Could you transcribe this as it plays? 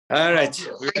All right.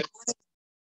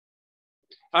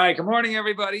 All right. Good morning,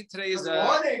 everybody. Today is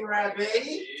morning, Rabbi.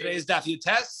 Today is Daf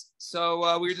Yomi.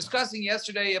 So we were discussing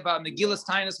yesterday about Megillas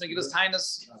Tainus. Megillas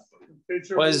Tainus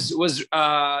was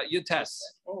Yutes.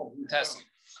 Oh, Yutes.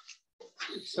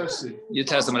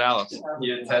 Yutes Amud Aleph.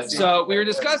 So we were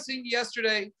discussing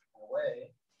yesterday.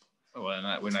 Oh,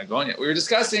 we're not going yet. We were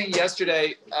discussing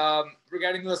yesterday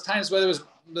regarding Megillas Tainus whether it was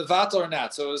Mevatel or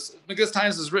not. So Megillas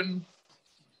Tainus was written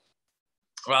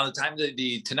around the time of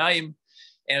the Tanaim.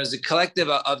 And it was a collective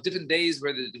of different days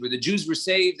where the Jews were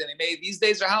saved, and they made these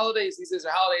days are holidays. These days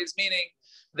are holidays, meaning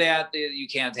that you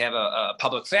can't have a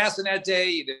public fast on that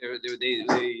day.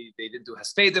 They didn't do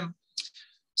haspedim.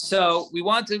 So we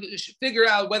want to figure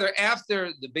out whether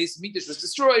after the base of Mikdash was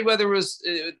destroyed, whether it was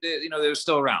they were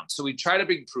still around. So we try to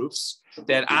bring proofs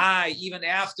that even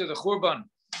after the Churban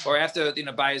or after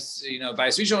Bayis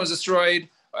Rishon was destroyed.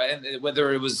 And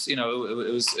whether it was,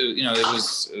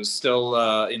 still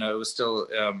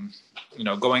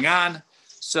going on.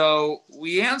 So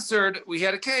we answered. We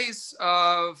had a case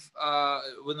of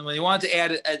when they wanted to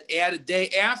add a day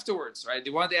afterwards, right? They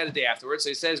wanted to add a day afterwards. So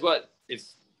he says, "What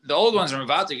if the old ones are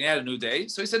Mevatel? You can add a new day."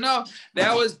 So he said, "No,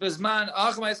 that was Bezman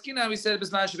Achma Eskina." We said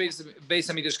Bezman Beis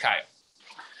Hamikdash Kaya.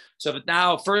 So, but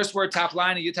now first word top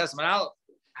line of Yutes Amud Aleph.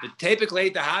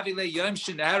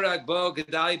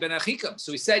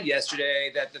 So we said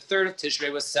yesterday that the third of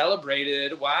Tishrei was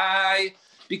celebrated. Why?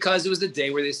 Because it was the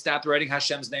day where they stopped writing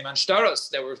Hashem's name on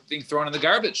shtaros that were being thrown in the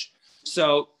garbage.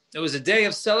 So it was a day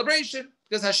of celebration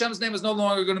because Hashem's name was no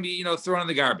longer going to be, thrown in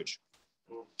the garbage.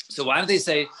 So why don't they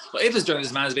say, well, if it's during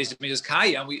this man's basically just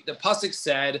Kaya, the pasuk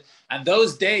said, and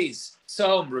those days,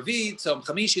 Tzom Revi, Tzom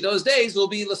Chamishi, those days will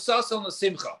be L'Sason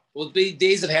L'Simcha, will be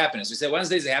days of happiness. We said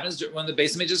Wednesdays of happiness when the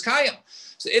Beis Hamikdash Kayim.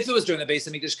 So if it was during the Beis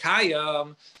Hamikdash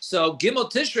Kayim, so Gimel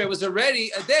Tishrei was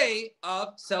already a day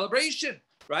of celebration,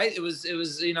 right? It was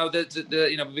because the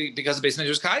Beis Hamikdash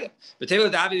was Kayim. But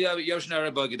Tevil David Yoshna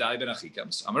Rabbi Gedali Ben Achikam.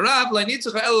 Amarav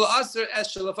Leinitzach El Aser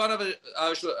Es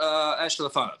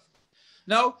Shalafanav.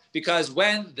 No, because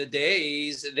when the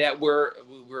days that were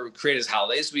created as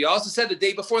holidays, we also said the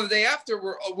day before and the day after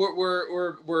were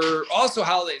also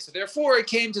holidays. So therefore, it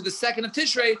came to the second of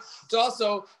Tishrei to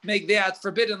also make that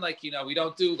forbidden. Like we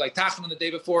don't do like Tachanun the day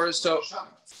before. So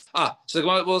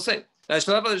we'll say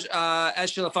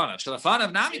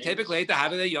Shalafanav Nami typically to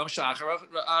have the Yom Shachar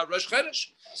Rosh Chodesh.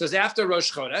 So it's after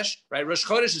Rosh Chodesh, right? Rosh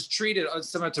Chodesh is treated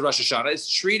similar to Rosh Hashanah. It's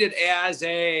treated as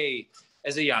a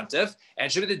yantif, and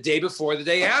it should be the day before, the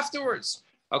day afterwards.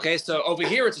 Okay, so over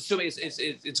here it's assuming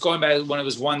it's going by when it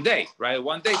was one day, right?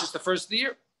 One day, just the first of the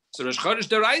year. So Rosh Chodesh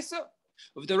deraisa,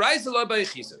 with deraisa lo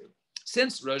b'yichisa.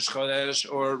 Since Rosh Chodesh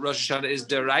or Rosh Hashanah is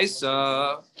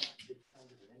deraisa,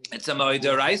 it's a moed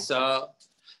deraisa.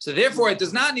 So therefore, it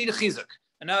does not need a chizuk.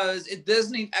 And it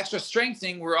doesn't need extra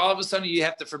strengthening, where all of a sudden you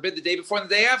have to forbid the day before and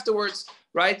the day afterwards,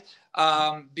 right?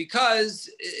 Because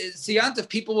Siyantif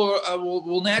people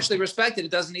will naturally respect it.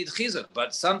 It doesn't need chizuk,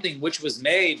 but something which was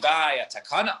made by a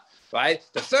takana, right?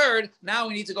 The third, now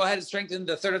we need to go ahead and strengthen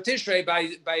the third of Tishrei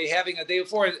by having a day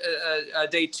before, a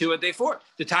day 2, a day 4.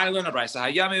 The Tanya learn a brayso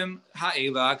hayamim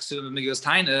ha'elak sudim Megillas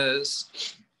Tainus.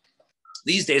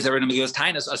 These days are in Megillas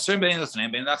Tainus.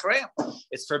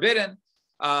 It's forbidden.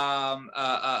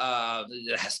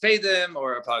 Haspedim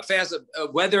or a public fast,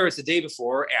 whether it's the day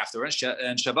before or after,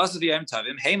 and Shabbos v'yom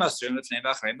tavim heimasrim l'fnei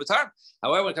v'achreim mutar.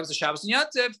 However, when it comes to Shabbos and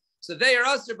Yantiv, so they are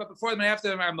usher, but before them and after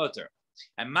them are mutar.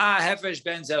 And ma hefresh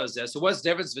ben zelzeh. So what's the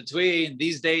difference between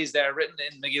these days that are written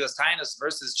in Megillas Tainus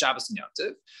versus Shabbos and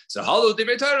Yantiv? So halu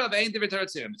divrei Torah ve'ein divrei Torah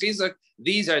tzivim chizuk.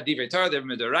 These are divrei Torah, they're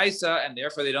midoraisa, and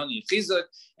therefore they don't need chizuk.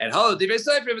 And halu divrei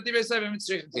sefer, but divrei sefer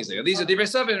mitzrichim chizuk. These are divrei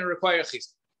sefer and require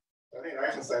chizuk. I think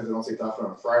Eichenstein don't say Daf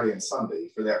on Friday and Sunday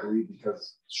for that reason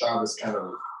because Shabbos kind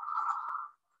of.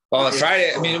 Well, it's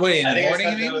Friday. I mean, what in the morning?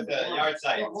 You mean? With the yard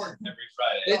site every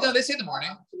Friday. They say in the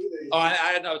morning. Oh,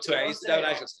 I know too. I used to have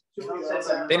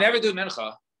Eichenstein. They never do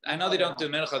mincha. I know they don't do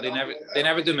mincha. They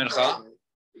never do mincha.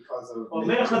 Well,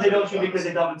 mincha they don't do because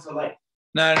they don't so late.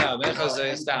 No.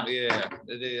 Mincha is down. Yeah.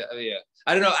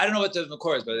 I don't know what the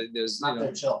makor is, but there's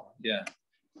chill. Yeah.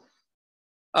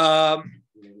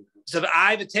 So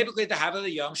I would typically to have the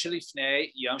Yom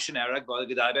Shalifnei Yom Shenarag Bal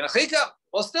Gedai Ben Achika.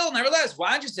 Well, still, nevertheless,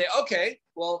 why don't you say, okay,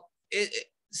 well,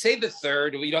 say the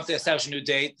third. We don't have to establish a new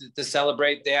date to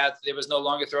celebrate that there was no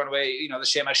longer thrown away, the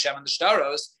Shem Hashem and the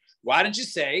Shtaros. Why don't you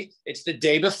say it's the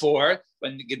day before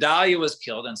when Gedalia was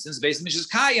killed, and since Beis Hamikdash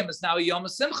Kayim, it's now a Yom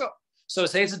Simcha. So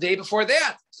say it's the day before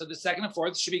that. So the second and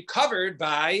fourth should be covered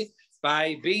by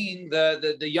being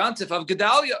the Yontif of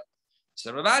Gedalia.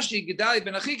 So Ravashi Gedalia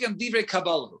Ben Achikam Divrei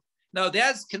Kabbalah. No,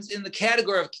 that's in the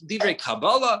category of divrei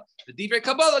Kabbalah. The divrei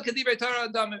Kabbalah, divrei Torah,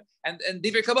 and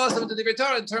divrei Kabbalah is to divrei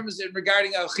Torah in terms of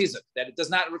regarding chizuk, that it does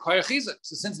not require chizuk.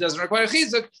 So since it doesn't require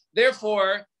chizuk,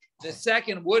 therefore the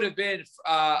second would have been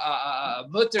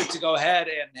mutter to go ahead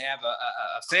and have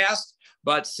a fast.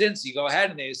 But since you go ahead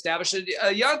and they establish a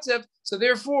yontif, so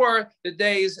therefore the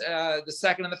days, the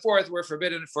second and the fourth, were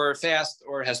forbidden for fast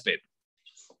or hesped.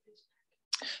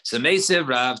 So Meisiv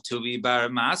Rav Tuvi Bar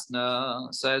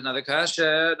Masna. So another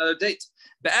kasha, another date.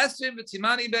 Be'asrim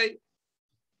v'timani be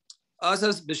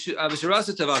asas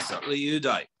b'shirasa tavasa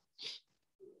liyudai.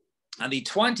 On the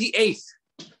 28th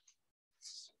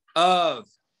of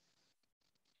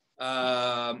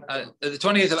the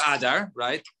 28th of Adar,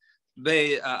 right?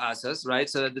 Be asas, right?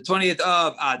 So the 20th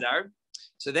of Adar.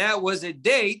 So that was a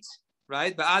date.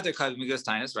 Right, but Adar called Migas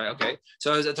Tainus, right? Okay,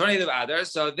 so it was the 20th of Adar.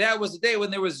 So that was the day when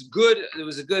there was a good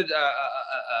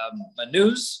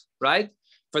news, right,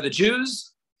 for the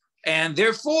Jews, and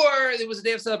therefore it was a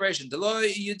day of celebration. Deloy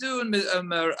Yidun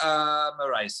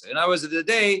Maraisa. And that was the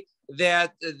day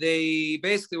that they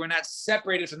basically were not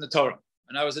separated from the Torah.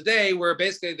 And that was a day where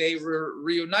basically they were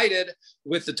reunited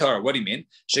with the Torah. What do you mean?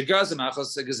 That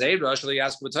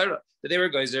they were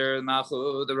Geyser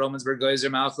Malchus, the Romans were Geyser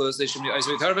Malchus. They should be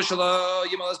Geyser Torah.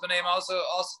 Yimalas B'Neim also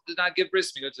did not give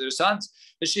bris milah to their sons.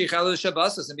 V'shichalu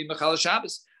Shabbos and be Mechal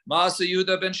Shabbos. Ma'asa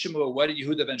Yehuda ben Shemua. What did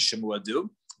Yehuda ben Shemua do?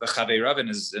 V'Chaveirav and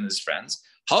his friends.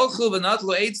 Halchu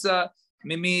v'natlu eitza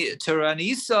mimi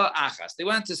Turanisa achas. They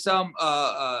went to some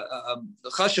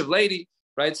chashuv lady.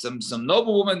 Right, some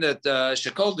noble woman that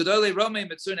Shekol Gedolei Rome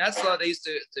Mitzun Etzla. They used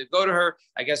to go to her.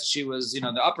 I guess she was,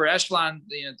 the upper echelon.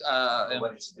 No,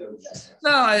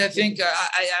 I think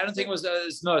I don't think it was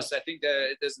Nos. I think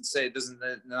that it doesn't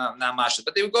not Masha.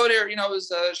 But they would go there.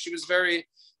 She was very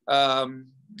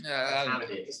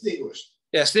distinguished.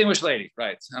 Yeah, distinguished lady.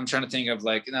 Right. I'm trying to think of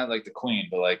not like the queen,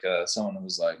 but like someone who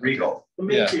was like regal.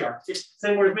 Matriarch.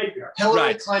 Same word, matriarch.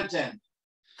 Hillary Clinton.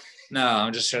 No,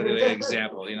 I'm just trying to give an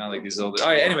example, like these older. All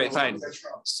right, anyway, fine.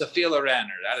 Sophia Loren,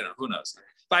 or I don't know, who knows.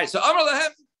 Fine, so Amar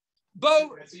Lahem,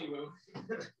 Bo.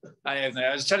 I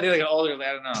was trying to think like an older,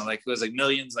 I don't know, like it was like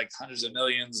millions, like hundreds of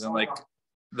millions, and like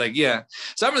yeah.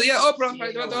 So Amar, Oprah,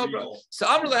 right? Oprah. So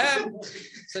Amar Lahem,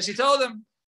 so she told him,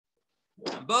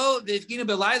 Bo,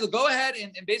 go ahead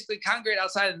and basically congregate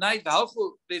outside at night. They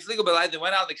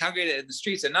went out, they congregated in the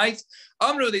streets at night.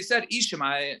 They said,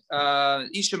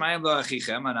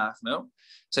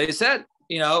 So he said,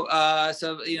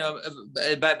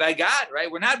 by God,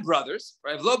 right? We're not brothers,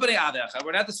 right?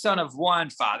 We're not the son of one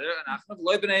father.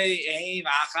 We're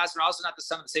also not the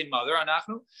son of the same mother.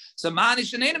 So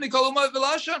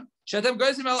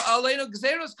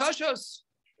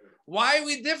why are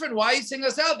we different? Why are you singing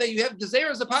us out that you have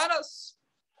gezeras upon us?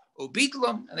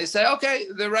 Ubitlam, and they say, okay,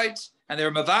 they're right, and they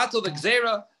were mavato the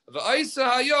gezera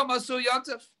v'aisa hayom asu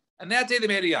yantif, and that day they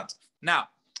made a yantif. Now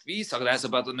we talk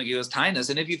about the Megillas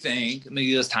Tainus, and if you think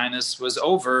Megillas Tainus was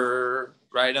over,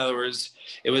 right? In other words,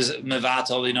 it was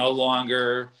mavato. They no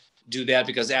longer do that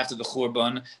because after the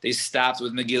Churban they stopped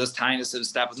with Megillas Tainus and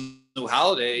stopped with new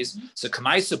holidays. So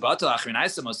kamaisa bata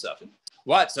achminaisa mosafin.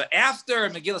 What? So after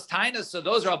Megillas Tainus, so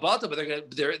those are all bata, but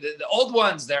they're the old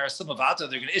ones. There are some avata. They're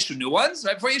going to issue new ones.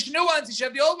 Right before you issue new ones, you should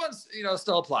have the old ones,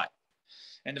 still apply.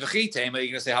 And the v'chitema, you're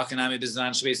going to say, how can I be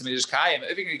bizan shbeis midrash kayim?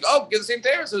 If you're going to go, get the same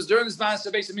terror. So it's during this man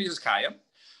shbeis midrash kayim.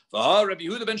 Rabbi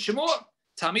Yehuda ben Shemua,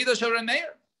 Talmido shel Rabbi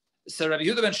Meir. So Rabbi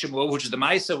Yehuda ben Shemua, which is the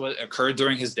Maisa, occurred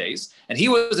during his days, and he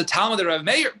was a Talmud of Rabbi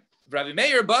Meir. Rabbi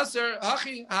Meir, Basar,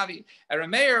 Hachi, Havi. And Rabbi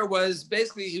Meir was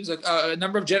basically, he was a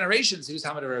number of generations. He was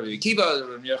Talmud of Rabbi Akiva,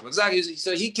 Rabbi Yochanan.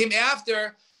 So he came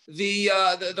after the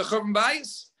Churban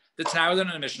Bayis, the Tanai in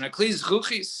the Mishnah. Klis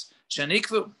Chuchis,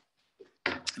 Shanikvu.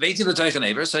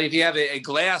 So if you have a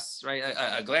glass, right,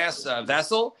 a glass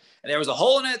vessel, and there was a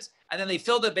hole in it, and then they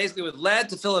filled it basically with lead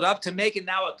to fill it up to make it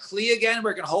now a kli again,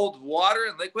 where it can hold water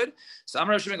and liquid. So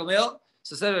Amar Rav Shimon Gamliel,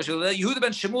 so said Yehuda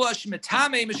ben Shemua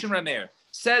Shmitame Mishum Rameir.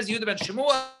 Says Yehuda ben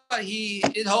Shemua,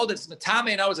 it holds it's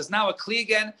matame. In other words, it's now a kli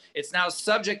again. It's now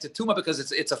subject to tuma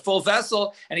because it's a full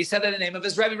vessel, and he said that in the name of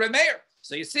his Rabbi Rameir.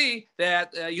 So you see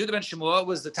that Yehuda ben Shemua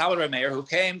was the Talmud Rameir who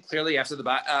came clearly after the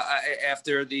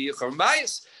Churban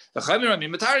Bayis. The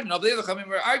Chachamim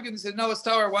were arguing. They said, no, it's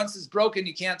Torah. Once it's broken,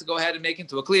 you can't go ahead and make it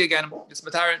into a kli again. It's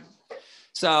matarin.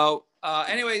 So,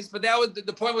 anyways, but that was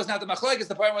the point. Was not the machlokes.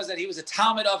 The point was that he was a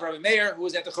Talmud of Rabbi Meir who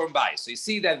was at the Churban Bayis. So you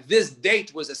see that this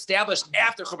date was established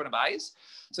after Churban Bayis.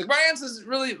 So the Gemara answers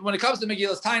really when it comes to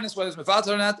Megillas Tainus, whether it's mevatel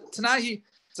or not, Tanahi,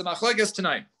 it's a machlokes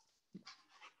tonight.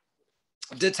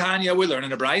 Tanya, we learn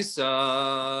in a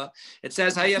brisa. It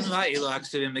says,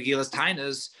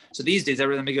 so these days,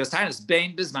 everything Megillas Tainas,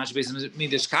 Bein Bisman Beis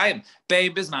Hamikdash Kayim,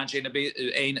 Bein Bisman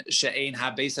She'ein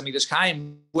HaBeis Hamikdash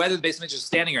Kayim, whether the Beis Hamikdash is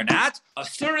standing or not,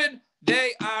 Asurin,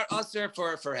 they are usher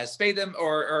for hespedim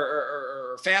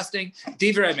or fasting.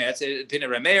 Divrei Meir, it's Pina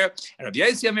Remeir, and Rabbi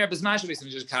Yossi Amir Bisman Beis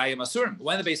Hamikdash Kayim Asurim.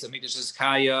 When the Beis Hamikdash is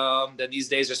Kayim, then these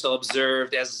days are still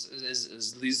observed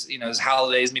as these as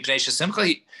holidays. Mipnei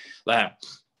Simcha.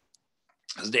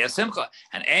 As day of Simcha,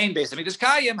 and Ein Beis Hamikdash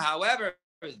Kayim. However,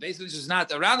 the Beis Hamikdash is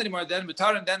not around anymore. Then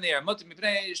they are mutim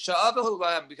mipnei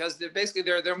sha'avahu, because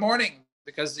they're mourning,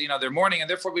 because they're mourning, and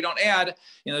therefore we don't add.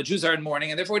 The Jews are in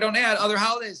mourning, and therefore we don't add other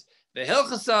holidays.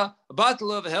 V'hilchasa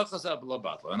batlu v'hilchasa b'lo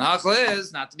batlu. And hachla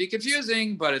is not to be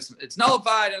confusing, but it's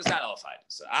nullified and it's not nullified.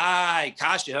 So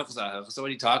kashi hilchasa. So what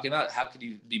are you talking about? How could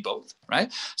you be both,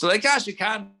 right? So like kashi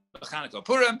kan. Chanukah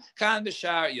Purim, Kan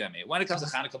B'Shar Yomi. When it comes to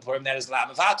Chanukah Purim, that is La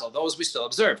Mevatel. Those we still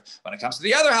observe. When it comes to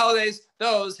the other holidays,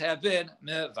 those have been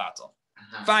Mevatel.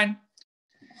 Fine.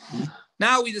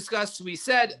 Now we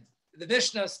said the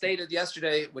Mishnah stated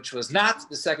yesterday, which was not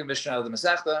the second Mishnah of the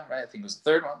Masechta, right? I think it was the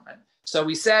third one, right? So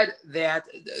we said that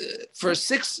for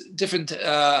 6 different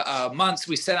months,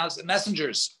 we sent out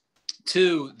messengers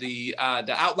to the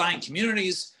outlying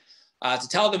communities to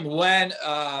tell them when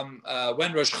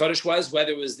Rosh Chodesh was,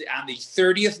 whether it was on the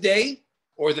 30th day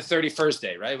or the 31st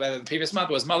day, right? Whether the previous month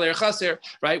was Malay or Chaser,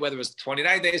 right? Whether it was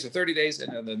 29 days or 30 days,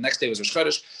 and then the next day was Rosh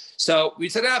Chodesh. So we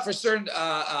set out for certain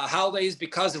holidays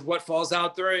because of what falls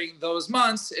out during those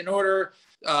months in order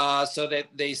so that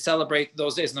they celebrate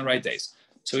those days on the right days.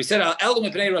 So we said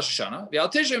Elul mipnei Rosh Hashanah, v'al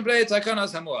Tishrei mipnei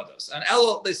Takanos Hamuados. And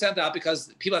Elul they sent out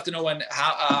because people have to know when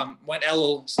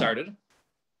Elul started,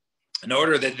 in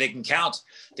order that they can count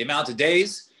the amount of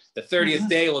days. The 30th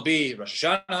day will be Rosh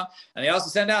Hashanah. And they also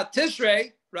send out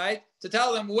Tishrei, right, to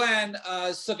tell them when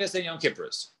Sukkot and Yom Kippur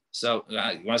is. So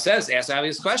when it says, ask the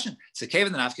obvious question.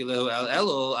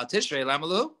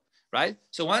 Right?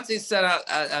 So once they set out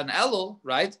an Elul,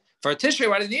 right, for Tishrei,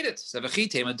 why do they need it? So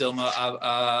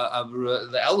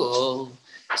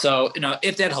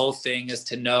if that whole thing is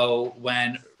to know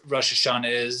when Rosh Hashanah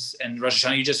is, and Rosh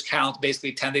Hashanah you just count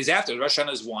basically 10 days after. Rosh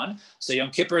Hashanah is 1, so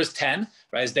Yom Kippur is 10,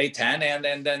 right? It's day 10,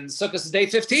 and then Sukkot is day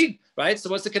 15, right?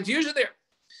 So what's the confusion there?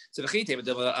 So maybe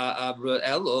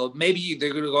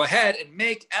they're going to go ahead and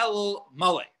make Elul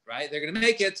Malay, right? They're going to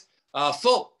make it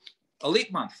full, a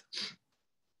leap month.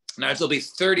 Now it'll be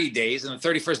 30 days, and the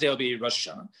 31st day will be Rosh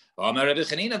Hashanah. Amar Rabbi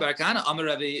Chanina Bar Kana, Amar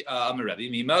Rabbi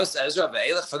Mimos Ezra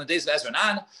Ve'elech, from the days of Ezra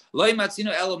Nan, Loi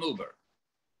Matzino Elul Mubar.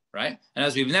 Right? And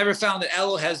as we've never found that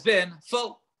Elul has been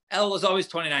full, Elul is always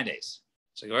 29 days.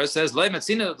 So Gemara says, so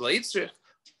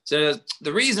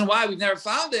the reason why we've never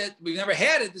found it, we've never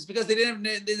had it, is because they didn't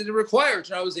require it.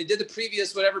 They did the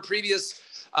previous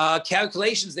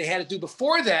calculations they had to do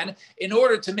before then in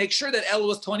order to make sure that Elul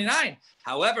was 29.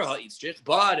 However,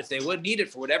 but if they would need it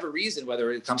for whatever reason,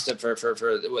 whether it comes to for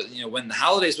when the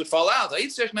holidays would fall out, they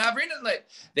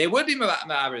would be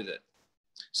ma'avered it.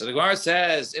 So the Gemara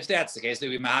says, if that's the case, they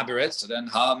would be ma'aberit. So then,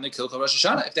 mikilcha Rosh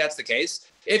Hashanah. If that's the case,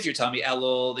 if you're telling me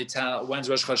Elul, they tell when's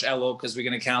Rosh Chodesh Elul, because we're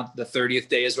going to count the 30th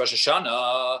day as Rosh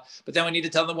Hashanah. But then we need to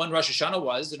tell them when Rosh Hashanah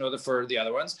was in order for the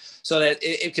other ones, so that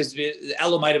because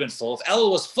Elul might have been full. If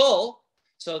Elul was full,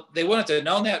 so they wouldn't have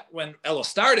known that when Elul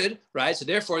started, right? So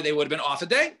therefore, they would have been off a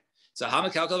day. So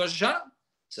mikilcha Rosh Hashanah.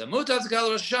 So mutav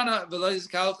tkal Rosh Hashanah, v'lo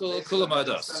tkal kula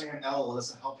moedos. Sending an Elul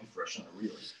doesn't help you for Rosh Hashanah,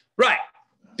 really. Right.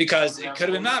 Because it could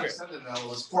have been Mabir.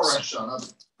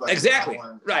 Exactly.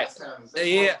 Right.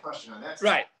 Yeah.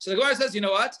 Right. So the Gemara says, you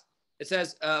know what? It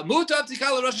says, "Mutav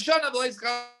tikal Rosh Hashanah v'lo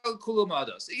tikal kula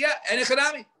moedos." Yeah, and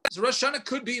echadami. So Rosh Hashanah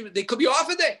they could be off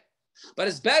a day. But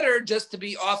it's better just to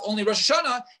be off only Rosh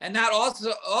Hashanah and not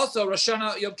also Rosh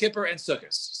Hashanah, Yom Kippur, and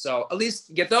Sukkot. So at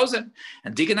least get those in.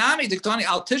 And Dikanami, Diktani,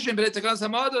 Al Tishrei, but Takanas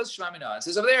Hamodos, Shmamina. It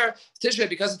says over there, Tishrei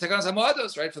because of Takanas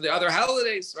Hamodos, right, for the other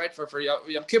holidays, right, for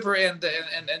Yom Kippur and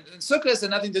Sukkot,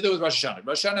 and nothing to do with Rosh Hashanah.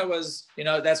 Rosh Hashanah was,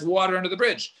 that's water under the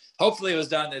bridge. Hopefully it was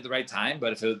done at the right time,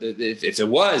 but if it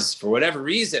was, for whatever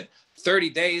reason, 30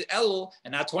 days Elul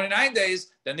and not 29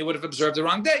 days, then they would have observed the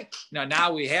wrong day.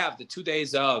 Now we have the 2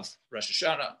 days of Rosh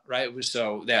Hashanah, right?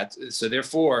 So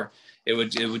therefore it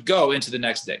would go into the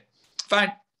next day.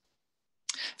 Fine.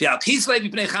 He said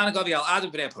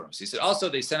also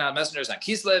they sent out messengers on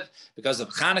Kislev because of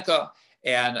Chanukah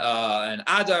and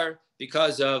Adar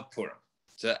because of Purim.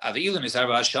 So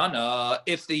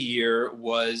if the year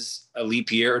was a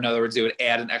leap year, in other words, they would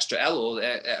add an extra Elul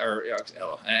or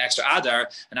an extra Adar,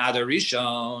 an Adar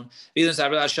Rishon.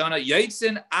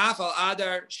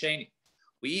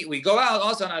 We go out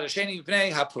also on Adar Sheni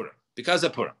Pnei HaPurim. because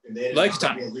of Purim. And they didn't Like want to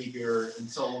time. be a leap year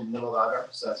until the middle of Adar,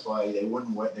 so that's why they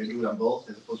wouldn't wait. They do it on both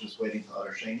as opposed to just waiting till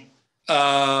Adar Sheni.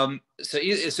 So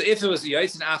if it was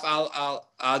Yaitz Af al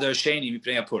Adar Sheni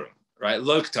Mipnei Purim, right?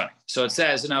 Like time. So it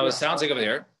says, it sounds like over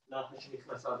here.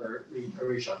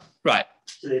 Right.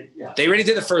 Yeah. They already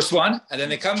did the first one, and then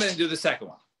they come in and do the second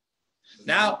one.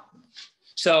 Now,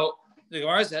 so the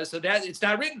Gemara says, so that it's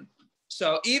not written.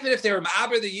 So even if they were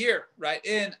Ma'aber the year, right,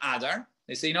 in Adar,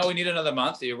 they say, we need another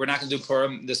month. We're not going to do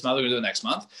Purim this month. We're going to do it next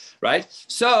month, right?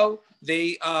 So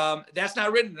they that's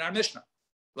not written in our Mishnah.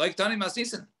 Like Tani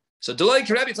Masnisan. So Deloy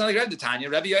Rebbe, it's not like Rebbe Tanya,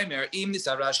 Rebbe Yomer, Im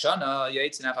Nisav Rashana,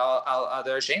 Yaitzin al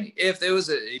Adar Sheni. If there was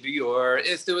a or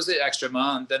if there was an extra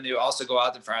month, then they would also go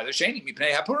out for Adar Sheni.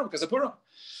 Mipnei HaPurim, because of Purim.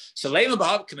 So Leima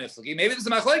B'Hav Kamiflagi. Maybe this is the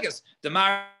Machlekes. The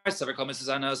Mar Savar Kol Mitzvahs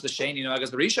Anas B'Sheni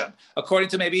Agas B'Rishon. According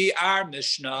to maybe our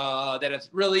Mishnah, that if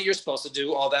really you're supposed to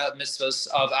do all that mitzvahs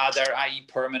of Adar, i.e.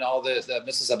 Purim, and all the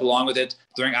mitzvahs that belong with it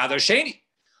during Adar Sheni.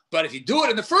 But if you do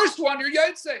it in the first one, you're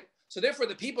Yaitse. So therefore,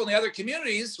 the people in the other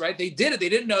communities, right? They did it. They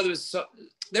didn't know there was.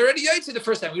 They're already Yaitse the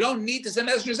first time. We don't need to send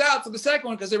messengers out for the second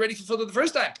one because they're already fulfilled it the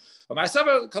first time. But my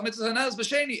Savar Kol Mitzvahs Anas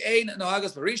B'Sheni no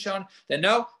Agas B'Rishon. Then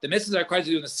no, the mitzvahs are required to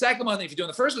do in the second one. And if you do in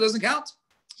the first one, it doesn't count.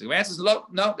 So the answer is no,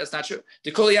 that's not true.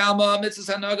 Everyone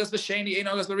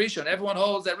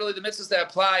holds that really the mitzvahs that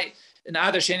apply in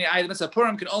Adar Sheni, the mitzvah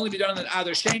Purim can only be done in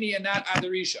Adar Sheni and not Adar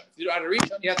Rishon. If you do Adar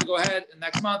Rishon, you have to go ahead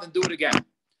next month and do it again.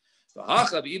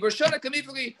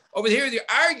 Over here, they're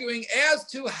arguing as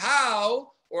to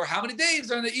how or how many days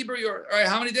are in the Ibr or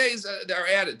how many days that are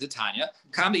added. The Tanya,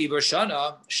 Kami Ibr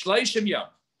Shana, Shleishim Yom.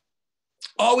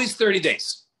 Always 30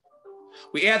 days.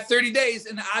 We add 30 days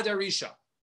in the Adar Rishon.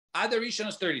 Adar Rishon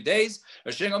is 30 days.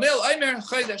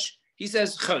 He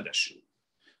says Chodesh.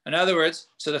 In other words,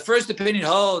 so the first opinion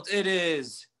holds it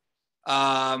is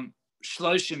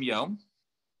Shloshim Yom.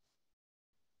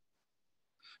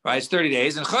 Right, it's 30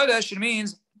 days. And Chodesh, it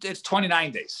means it's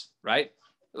 29 days, right?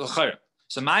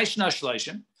 So my Shna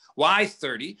Shloshim. Why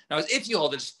 30? Now, if you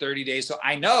hold it's 30 days, so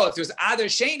I know if there's Adar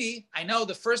Sheni, I know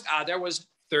the first Adar was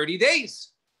 30 days.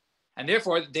 And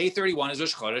therefore, day 31 is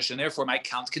Rosh Chodesh, and therefore my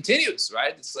count continues,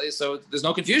 right? So there's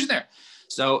no confusion there.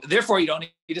 So therefore, you don't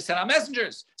need to send out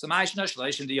messengers. So so if it's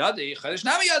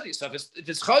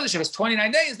Chodesh, if it's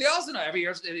 29 days, they also know every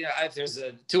year if there's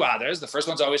two others, the first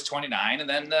one's always 29, and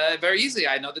then very easy,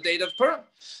 I know the date of Purim.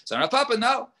 So Amar Papa,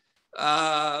 no.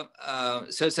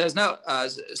 So it says no.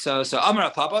 So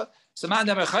Amar Papa, so man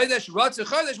Damar Chodesh, Ratzu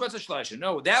Chodesh, Ratzu Shloshim.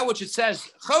 No, that which it says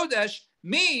Chodesh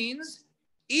means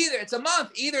either it's a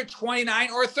month, either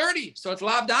 29 or 30. So it's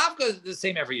Lav Davka the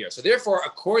same every year. So therefore,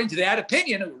 according to that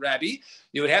opinion, Rabbi,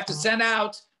 you would have to send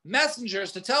out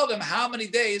messengers to tell them how many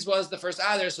days was the first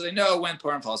Adar so they know when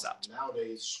Purim falls out.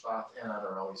 Nowadays, Shvat and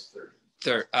Adar are always 30.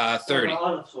 30. Other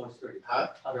Olives always 30. Huh?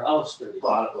 Other Olives 30.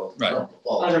 Right.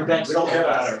 Adar Bet. We don't have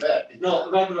Adar Bet.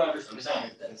 No, regular Adar I'm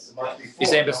saying it's the month before. You're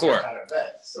saying before. Adar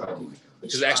Bet, so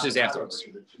Which is actually is afterwards.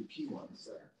 The two key ones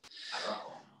there. I don't know.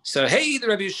 So hey, the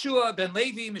Rabbi Yeshua ben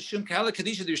Levi Mishum Kala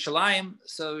Kadisha Yerushalayim.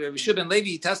 So Rabbi Yeshua ben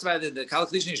Levi testified that the Kala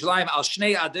Kadisha Yerushalayim al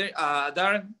Shnei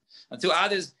Adarim and two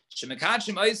others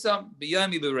Shemekadshim Oisam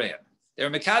B'Yom Ibureim. They were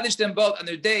Mekadesh them both on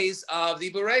their days of the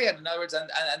Ibureim. In other words,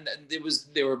 and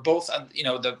they were both on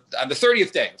on the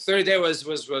 30th day. The 30th day was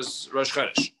Rosh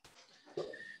Chodesh.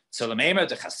 So Lameimer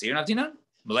the Chasir Navdinan.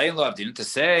 Malay Lo Avdin, to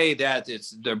say that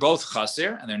they're both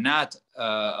chasir and they're not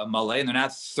a Malay and they're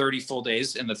not 30 full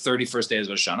days in the 31st day of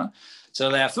Rosh Hashanah. So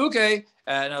Le'afuke,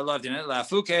 no Lo Avdin,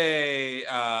 Le'afuke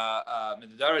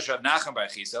Medadarish Rav Nachman Bar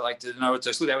Chisa, like to know to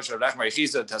exclude that which Rav Nachman Bar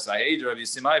Chisa Tasayid Rav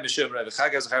Yisimai B'Shem Rav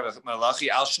Chagaz Rav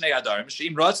Malachi Al Shnei Adarim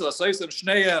Sheim Ratzel Asoysim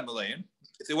Shnei Malayin.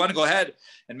 If they want to go ahead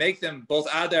and make them both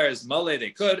Adars Malay,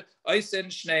 they could. Oisin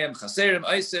Shneim Chaserim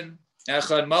Oisin.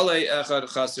 Echad Malay,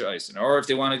 Echad Chaser Eisen. Or if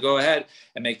they want to go ahead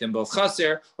and make them both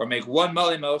Chaser, or make one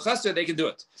Malay, Chaser, they can do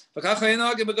it. And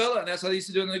that's how they used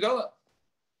to do it in the Gola.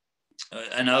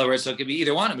 In other words, so it could be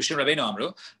either one.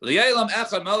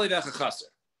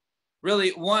 Really,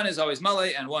 one is always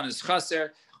Malay and one is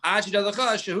Chaser. Right?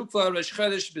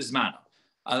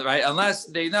 Unless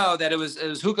they know that it was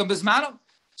Hukam Bismano.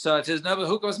 So if there's no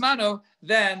Hukam Bismano,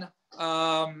 then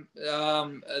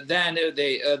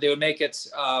they would make it.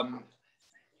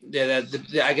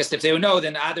 I guess if they would know,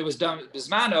 then either was done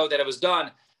bismano that it was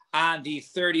done on the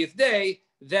 30th day,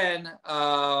 then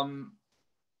all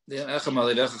right,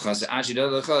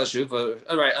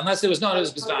 unless it was not, it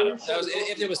was bismano. That was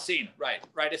if it was seen, right.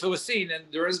 If it was seen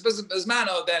and there was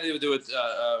bismano, then they would do it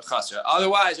chaser.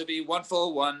 Otherwise, it would be one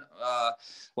full, one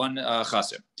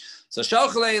chaser. So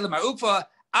shalchalei l'marufa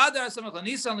adar samach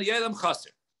l'nisan l'yelam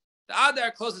chaser. The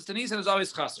Adar closest to Nisan is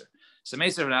always Chaser. So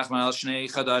Meiser Nachman al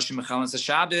Shnei Chadashim Mechalin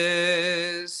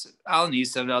Shabbos al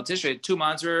Nisan al Tishrei. 2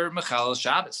 months were Mechal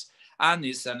Shabbos. Al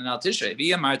Nisan and al Tishrei.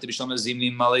 V'ya Marta B'Shlom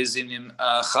Zimnim Malei Zimnim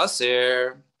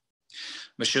Chaser.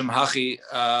 Meshum Hachi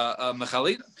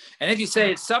Mechalin. And if you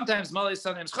say it's sometimes Malei,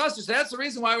 sometimes Chaser, so that's the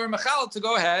reason why we're Mechal, to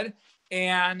go ahead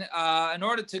and in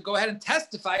order to go ahead and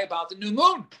testify about the new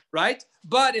moon, right?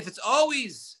 But if it's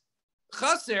always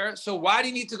Chaser, so why do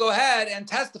you need to go ahead and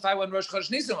testify when Rosh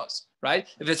Chodesh Nisan was, right?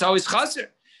 If it's always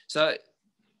Chaser, so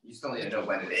You still need to know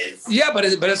when it is. yeah, but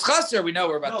it's Chaser. We know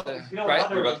we're about to, right?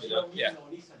 We're about to, yeah,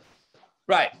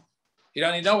 right. You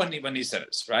don't even know when Nisan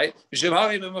is, right?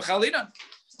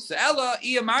 So Ella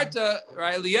Marta,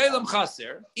 right? Liyalam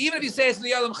Chaser. Even if you say it's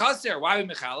Liyalam Chaser, why are we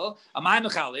Mechalel? Am I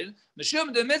Mechalel?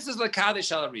 Meshum the mitzvah is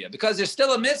Lekadesh Alariya, because there's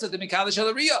still a mitzvah to Mekadesh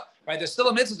Alariya, right? There's still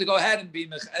a mitzvah to go ahead and be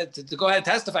to go ahead and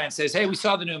testify and says, hey, we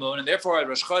saw the new moon, and therefore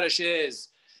Rosh Chodesh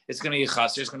it's going to be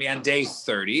Chaser. It's going to be on day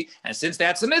 30, and since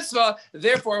that's a mitzvah,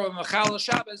 therefore we're Mechalel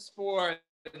Shabbos for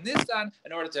Nisan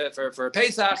in order to for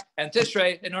Pesach and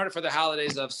Tishrei in order for the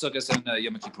holidays of Sukkot and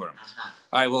Yom Kippurim.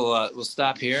 All right, we'll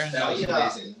stop here. That was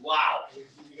amazing. Wow.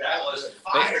 That was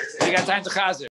fire. We got time to Chazer.